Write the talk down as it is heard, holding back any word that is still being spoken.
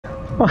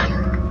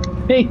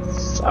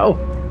He's so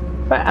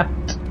fat.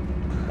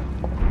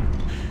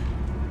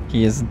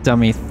 He is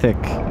dummy thick.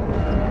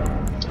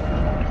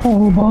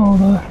 Oh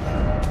bother.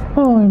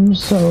 I'm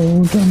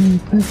so dummy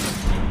thick.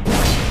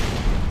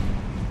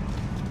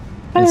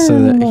 It's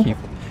so that he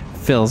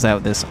fills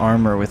out this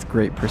armor with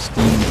great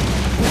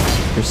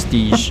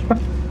prestige.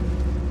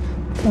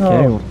 Okay,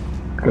 Oh,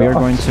 we are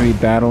going to be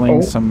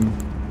battling some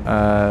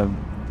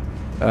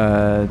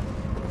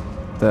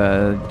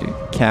the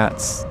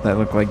cats that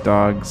look like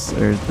dogs,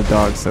 or the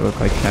dogs that look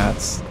like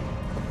cats.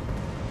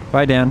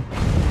 Bye, Dan.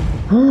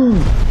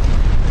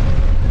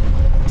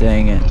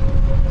 Dang it.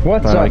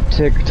 What's Bye. up,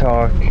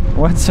 TikTok?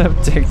 What's up,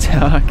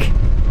 TikTok?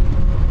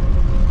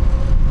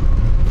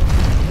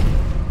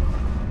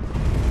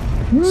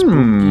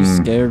 Spooky,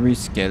 scary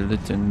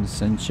skeletons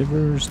send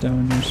shivers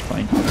down your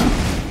spine.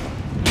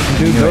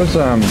 Dude, those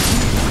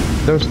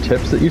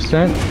tips that you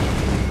sent,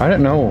 I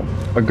didn't know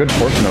a good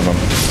portion of them.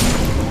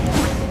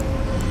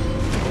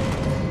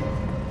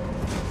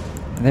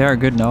 They are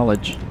good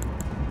knowledge.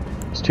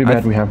 It's too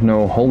bad we have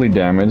no holy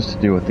damage to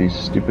deal with these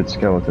stupid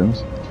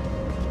skeletons.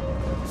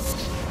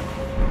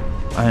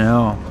 I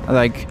know.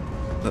 Like,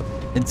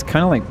 it's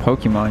kind of like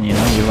Pokemon, you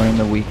know? You learn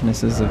the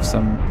weaknesses of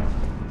some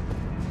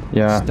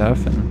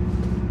stuff,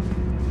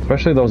 and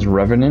especially those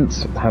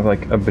revenants have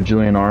like a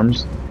bajillion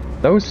arms.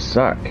 Those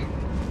suck.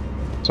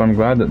 So I'm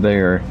glad that they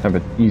have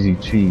an easy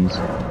cheese.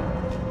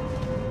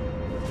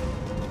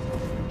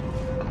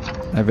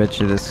 I bet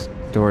you this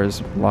door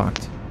is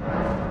locked.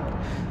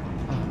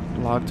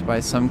 Locked by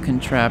some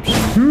contraption.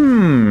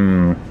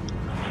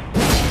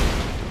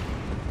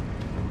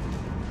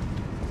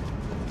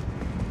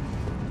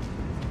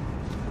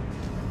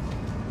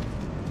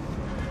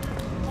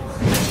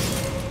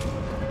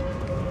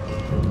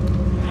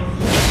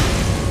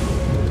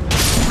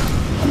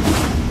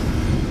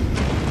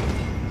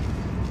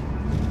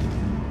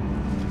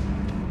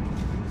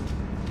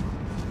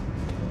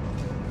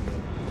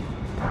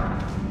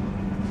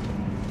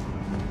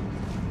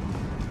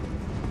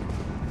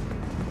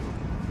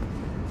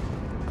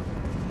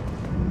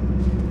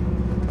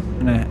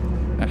 I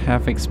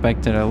half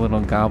expected a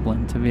little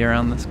goblin to be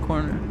around this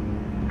corner.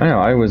 I know,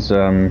 I was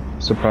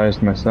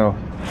surprised myself.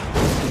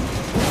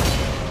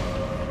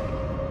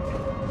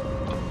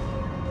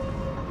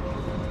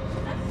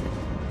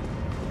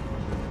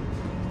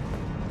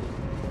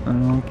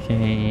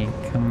 Okay,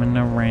 coming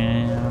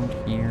around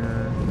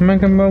here.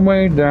 Making my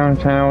way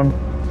downtown.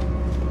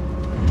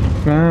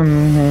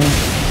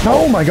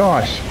 Oh my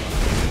gosh!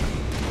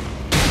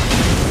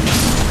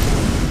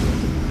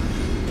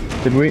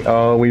 Did we?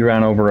 Oh, we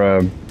ran over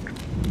a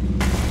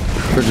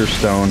trigger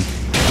stone.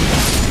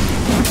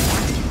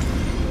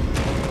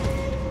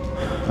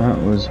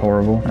 That was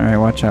horrible. Alright,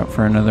 watch out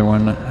for another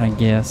one, I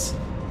guess.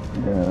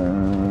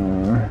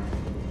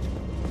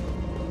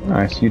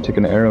 Nice, you took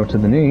an arrow to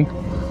the knee.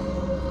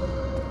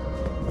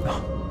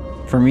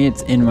 For me,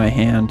 it's in my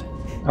hand.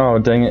 Oh,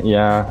 dang it,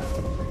 yeah.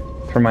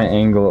 From my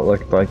angle, it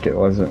looked like it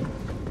wasn't.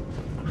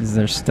 Is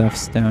there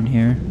stuffs down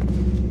here?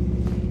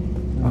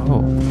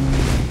 Oh.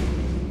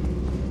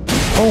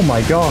 Oh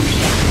my gosh!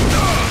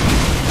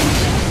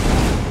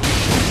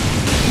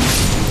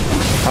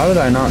 How did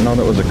I not know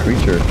that was a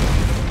creature?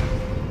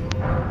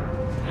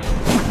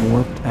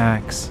 Warped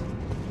axe.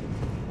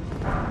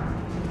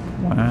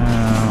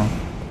 Wow.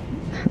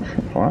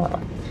 Wow.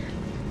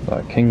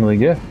 A kingly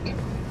gift.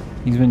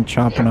 He's been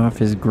chopping off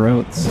his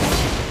groats.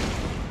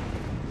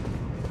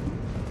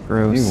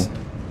 Gross.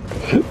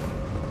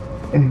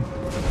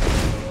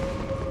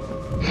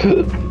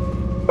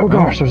 Oh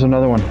gosh, there's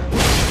another one.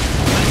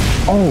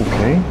 Oh,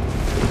 okay.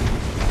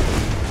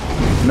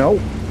 Nope.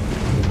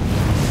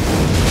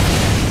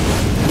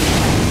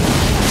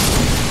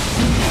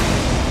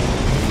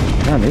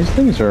 Man, these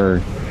things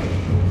are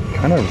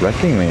kind of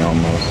wrecking me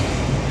almost.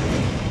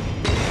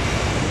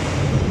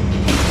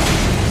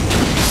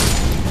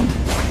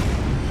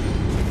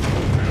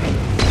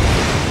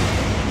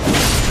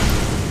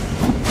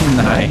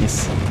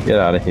 Nice. Get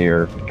out of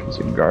here, piece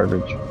of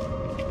garbage.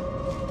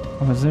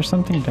 Oh, is there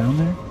something down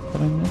there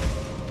that I missed?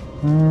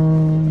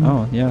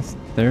 Oh, yes,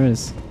 there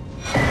is.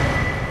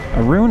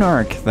 A rune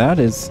arc. That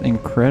is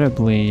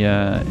incredibly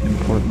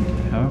important to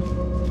have.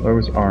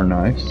 Those are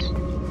nice.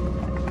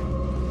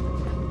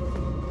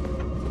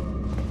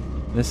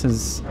 This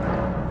is...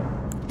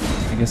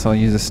 I guess I'll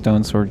use a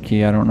stone sword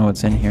key. I don't know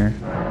what's in here.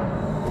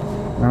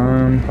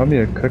 Probably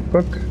a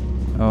cookbook.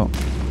 Oh.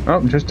 Oh,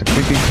 just a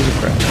creepy piece of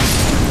crap.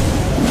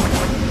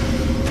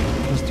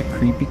 Just a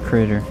creepy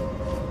critter.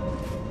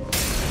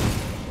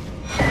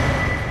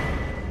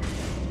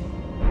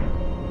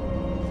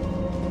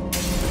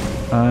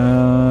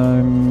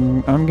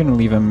 I'm gonna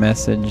leave a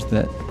message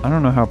that... I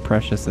don't know how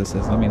precious this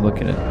is. Let me look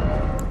at it.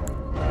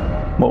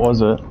 What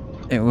was it?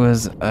 It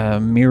was a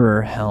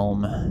mirror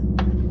helm.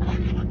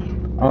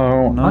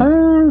 Oh,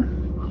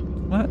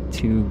 not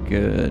too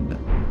good.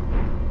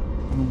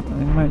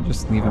 I might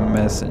just leave a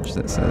message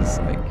that says,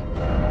 like...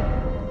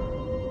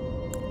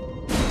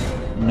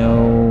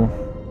 No...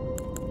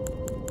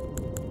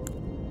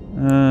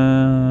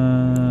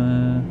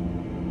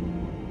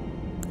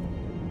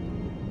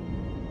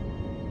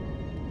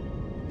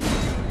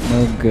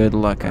 no good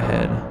luck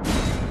ahead.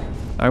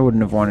 I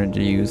wouldn't have wanted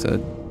to use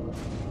a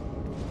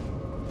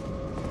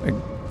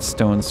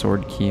stone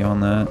sword key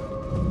on that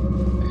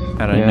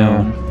had I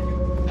known.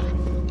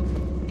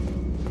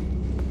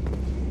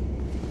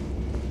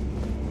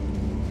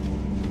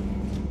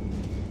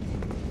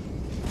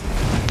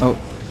 Oh,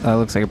 that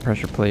looks like a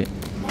pressure plate.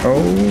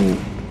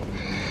 Oh.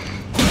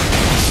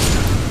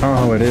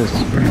 Oh, it is.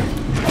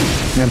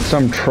 And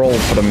some troll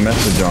put a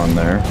message on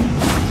there.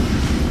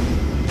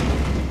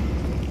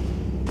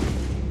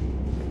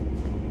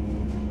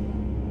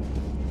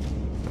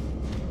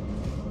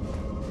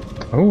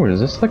 Oh, is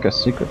this like a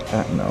secret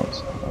path? No,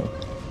 it's not.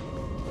 Okay.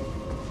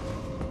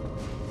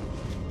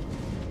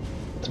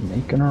 It's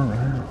making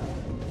around.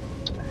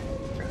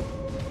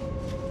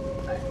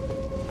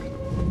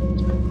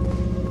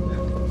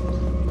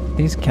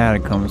 These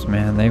catacombs,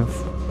 man,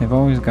 they've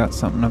always got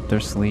something up their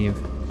sleeve.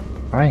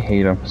 I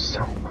hate them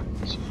so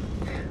much.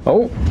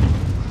 Oh!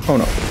 Oh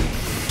no.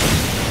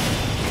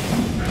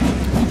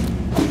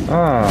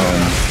 Oh.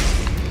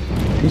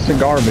 Piece of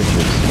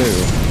garbages,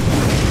 too.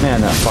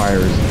 Man, that fire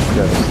is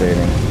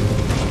devastating.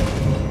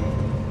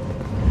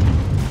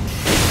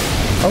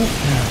 Oh!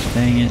 Gosh,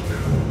 dang it.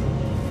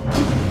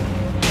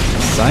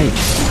 Sight.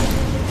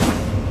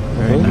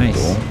 Very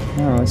nice.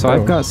 Cool. Oh, so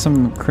I've got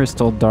some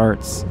crystal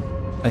darts.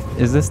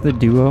 Is this the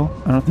duo?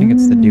 I don't think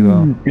it's the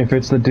duo. If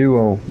it's the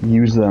duo,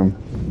 use them.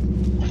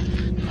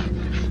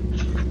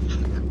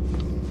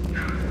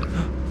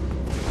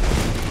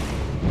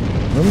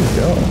 Where do we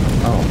go?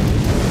 Oh.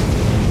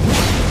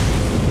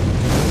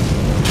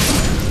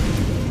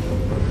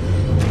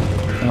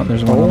 Oh,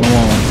 there's one on the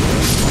wall.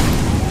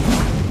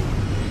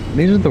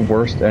 These are the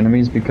worst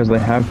enemies because they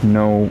have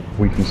no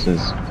weaknesses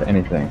to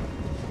anything.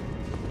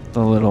 The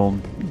little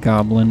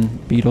goblin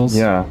beetles?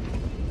 Yeah.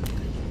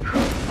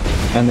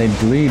 And they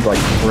bleed like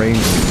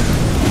crazy.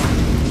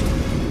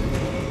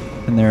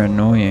 And they're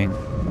annoying.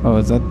 Oh,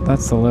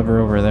 that's the lever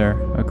over there,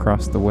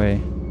 across the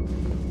way.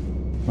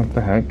 What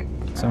the heck?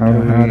 So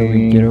how do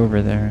we get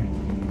over there?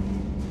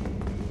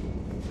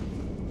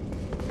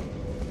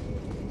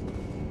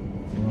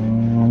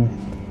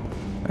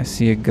 I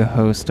see a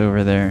ghost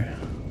over there.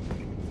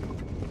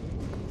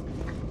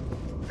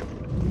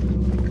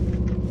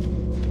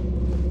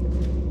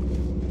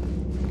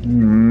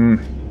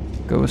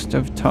 Ghost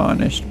of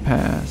tarnished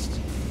past.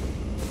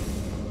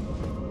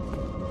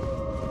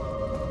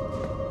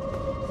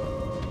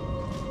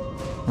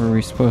 Were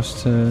we supposed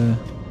to...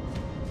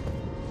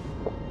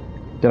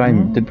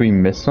 Did we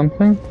miss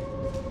something?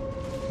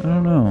 I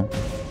don't know.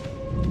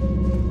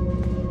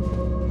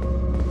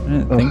 I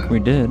didn't think we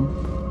did.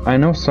 I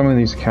know some of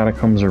these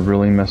catacombs are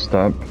really messed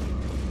up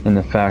in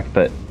the fact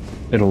that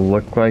it'll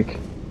look like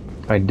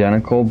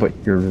identical, but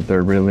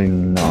they're really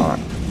not.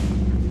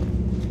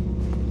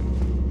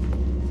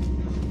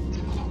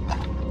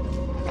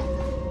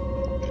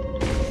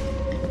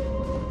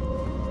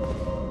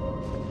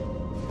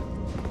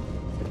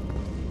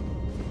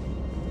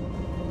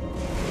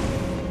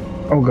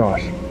 Oh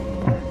gosh.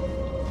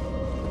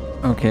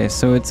 Okay,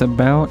 so it's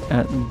about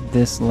at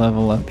this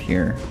level up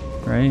here,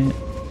 right? Am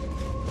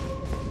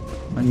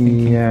I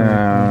thinking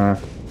Yeah.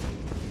 correctly?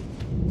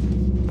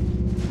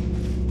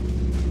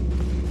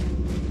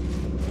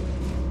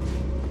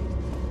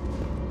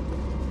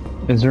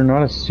 Is there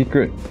not a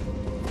secret?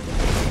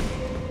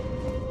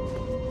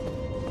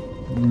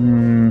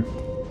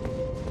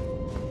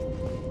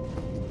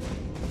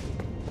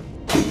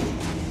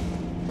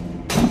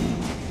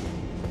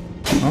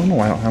 I don't know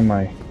why I don't have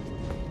my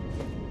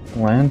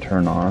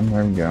lantern on.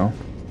 There we go.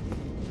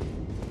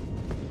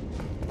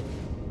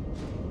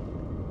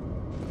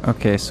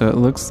 Okay, so it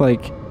looks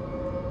like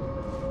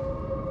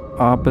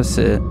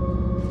opposite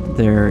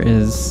there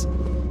is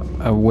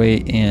a way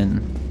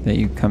in that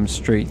you come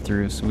straight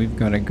through, so we've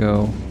got to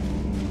go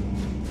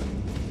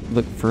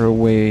look for a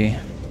way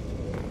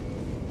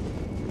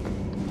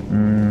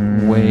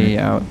way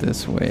out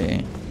this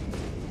way,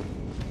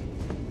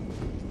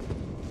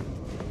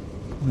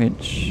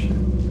 which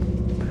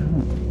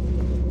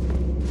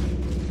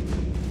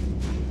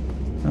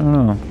I don't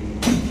know,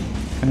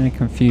 kind of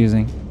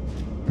confusing.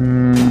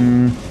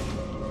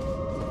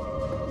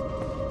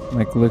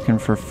 Like looking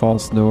for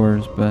false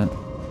doors, but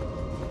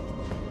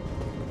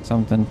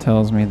something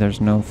tells me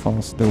there's no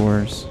false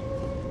doors.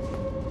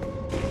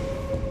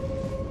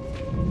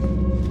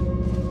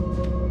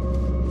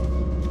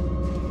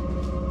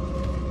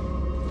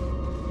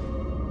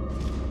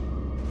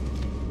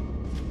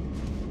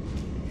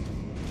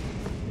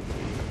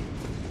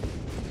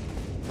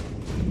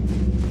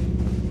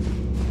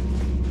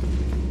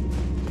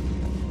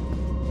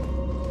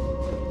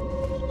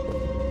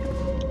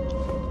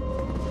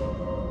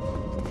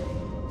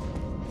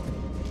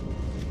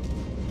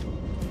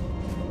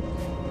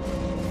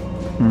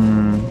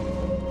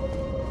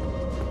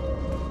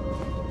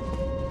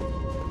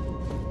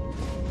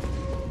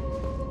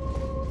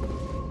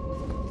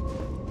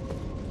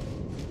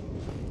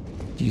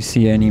 Do you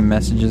see any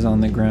messages on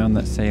the ground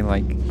that say,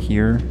 like,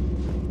 here?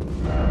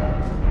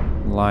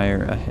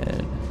 Liar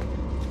ahead.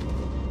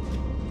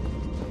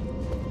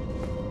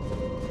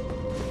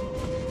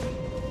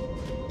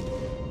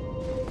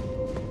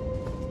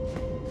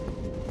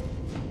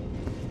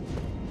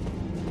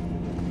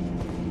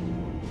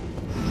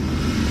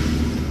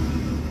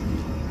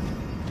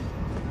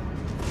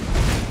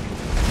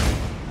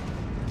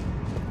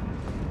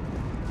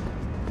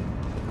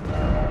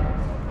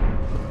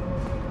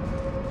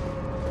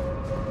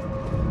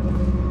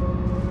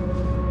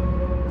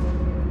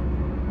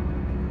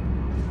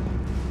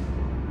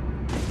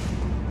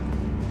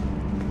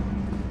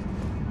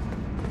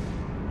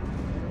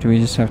 Do we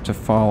just have to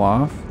fall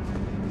off?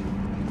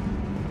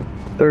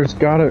 There's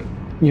gotta...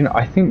 You know,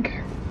 I think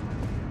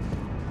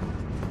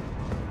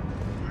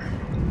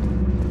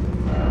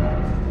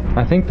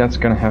that's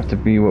gonna have to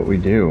be what we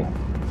do.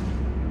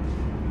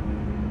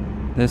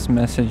 This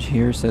message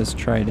here says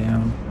try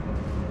down.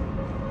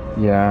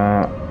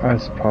 Yeah,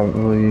 that's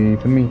probably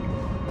the me.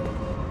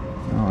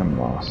 Oh, I'm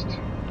lost.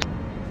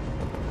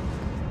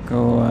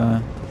 Go,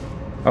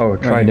 Oh,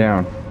 try right.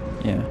 down.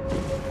 Yeah.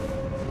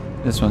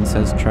 This one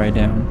says try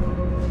down.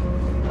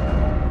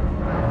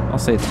 I'll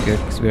say it's good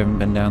because we haven't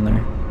been down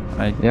there.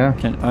 I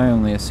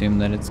only assume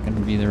that it's going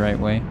to be the right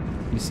way.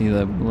 You see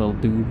the little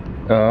dude?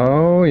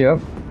 Oh, yep.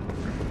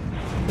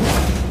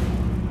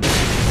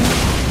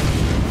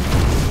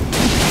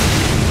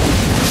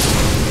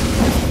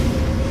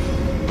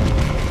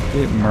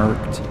 Get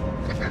murked.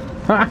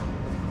 Ha!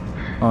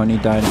 Oh, and he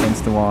died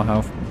against the wall.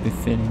 How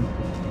befitting.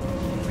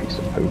 Piece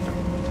of poop.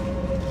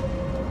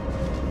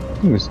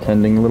 He was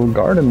tending a little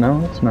garden now.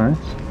 That's nice.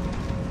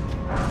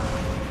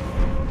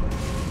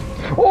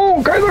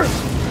 Oh, Kyler!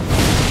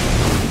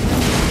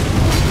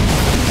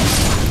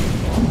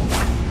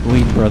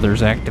 Bleed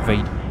Brothers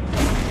activate.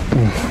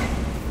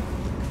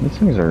 These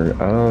things are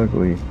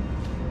ugly.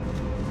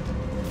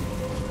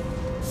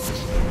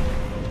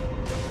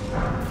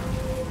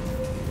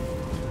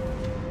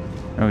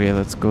 Okay,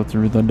 let's go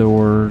through the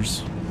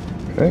doors.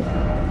 Okay.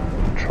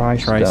 Try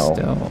stealth.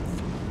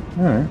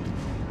 Alright.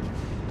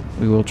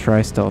 We will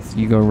try stealth.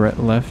 You go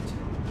left. Is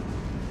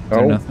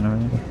there nothing over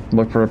there?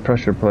 Look for a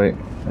pressure plate.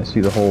 I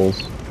see the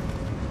holes.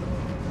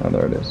 Oh,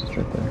 there it is. It's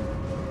right there.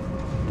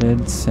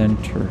 Dead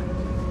center.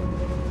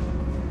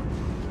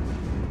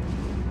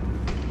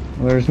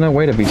 Well, there's no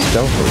way to be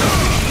stealthy.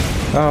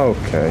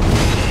 Okay.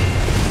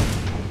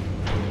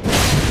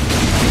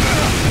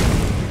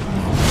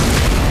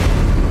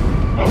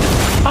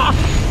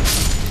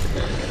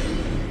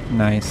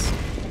 Nice.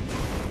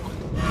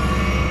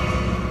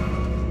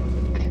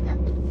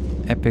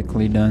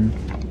 Epically done.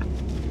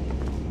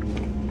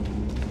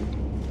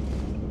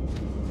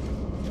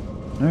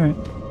 Alright.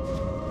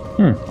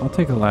 I'll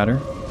take a ladder.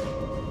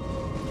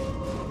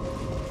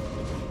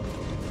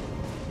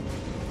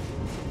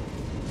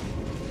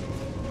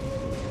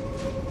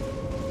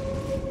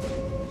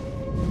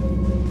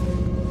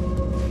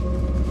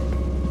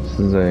 This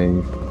is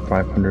a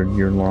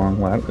 500-year-long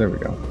ladder. There we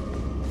go.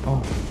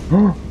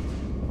 Oh.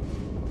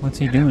 What's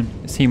he doing?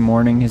 Is he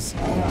mourning his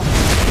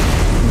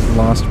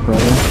lost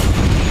brother?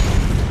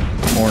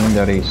 Morning,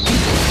 Daddy.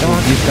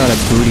 He's got a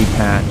booty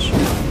patch.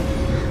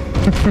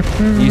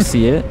 Do you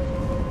see it?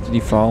 Did he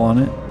fall on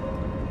it?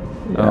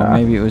 Yeah. Oh,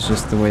 maybe it was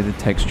just the way the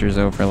textures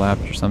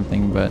overlapped or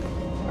something, but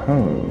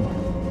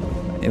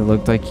Oh. it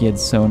looked like he had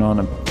sewn on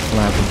a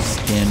flap of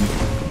skin.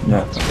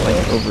 That's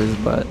like gross. over his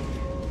butt.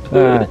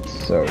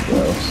 That's so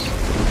gross.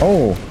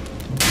 Oh.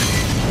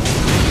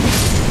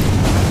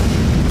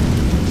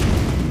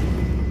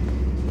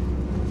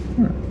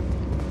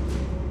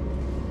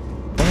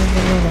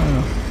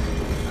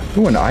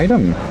 Ooh, an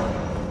item.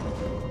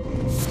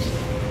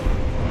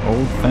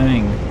 Old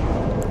thing.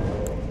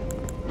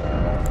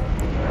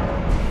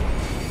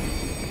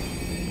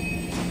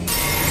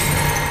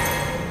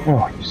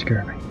 Oh, you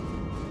scared me.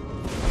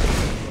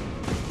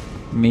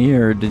 Me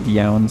or did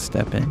Yawn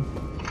step in?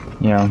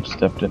 Yawn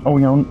stepped in. Oh,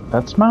 Yawn,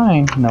 that's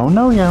mine. No,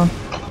 no, Yawn.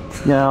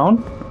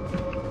 Yawn.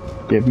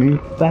 Give me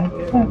that.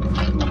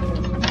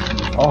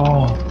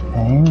 Oh,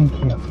 thank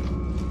you.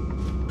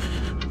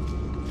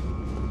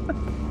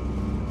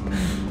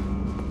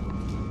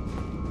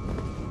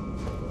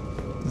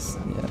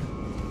 Yeah.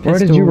 Where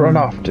did you run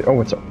off to?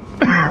 Oh, it's up.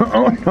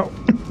 Oh, no.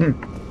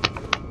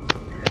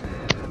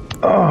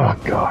 Oh,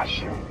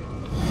 gosh.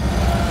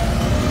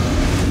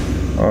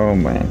 Oh,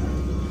 man.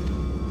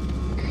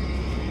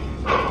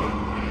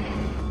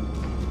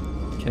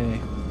 Okay.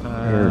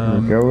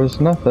 Here goes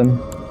nothing.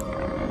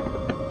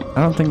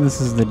 I don't think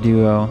this is the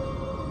duo.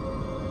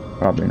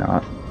 Probably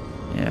not.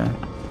 Yeah.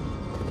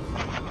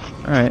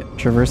 Alright,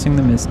 traversing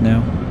the mist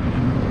now.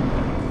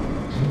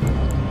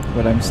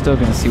 But I'm still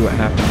gonna see what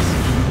happens.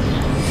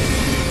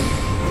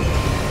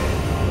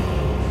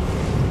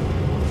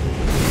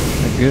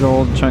 A good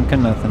old chunk of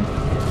nothing.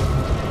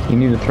 You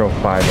need to throw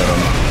 5 at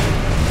him.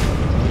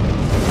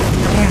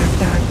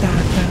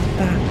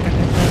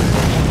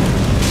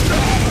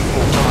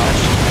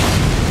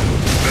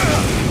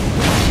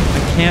 I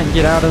can't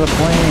get out of the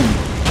plane.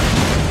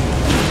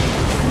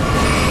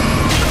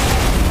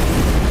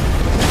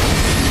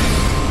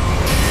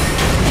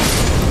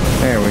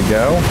 There we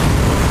go.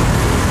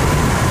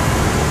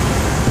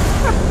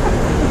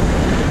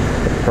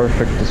 The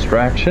perfect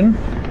distraction.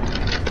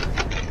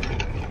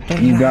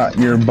 You got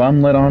your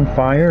bum lit on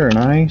fire and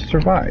I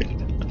survived.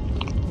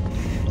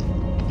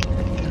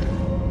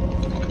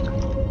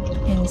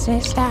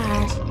 Sister.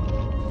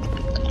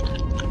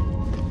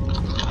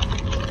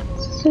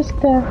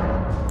 Sister,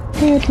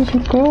 where did you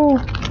go?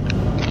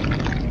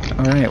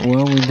 Alright,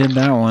 well, we did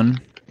that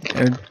one.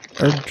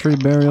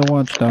 Erdtree Burial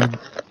Watchdog.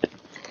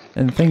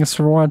 And thanks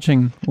for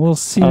watching. We'll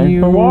see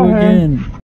you again.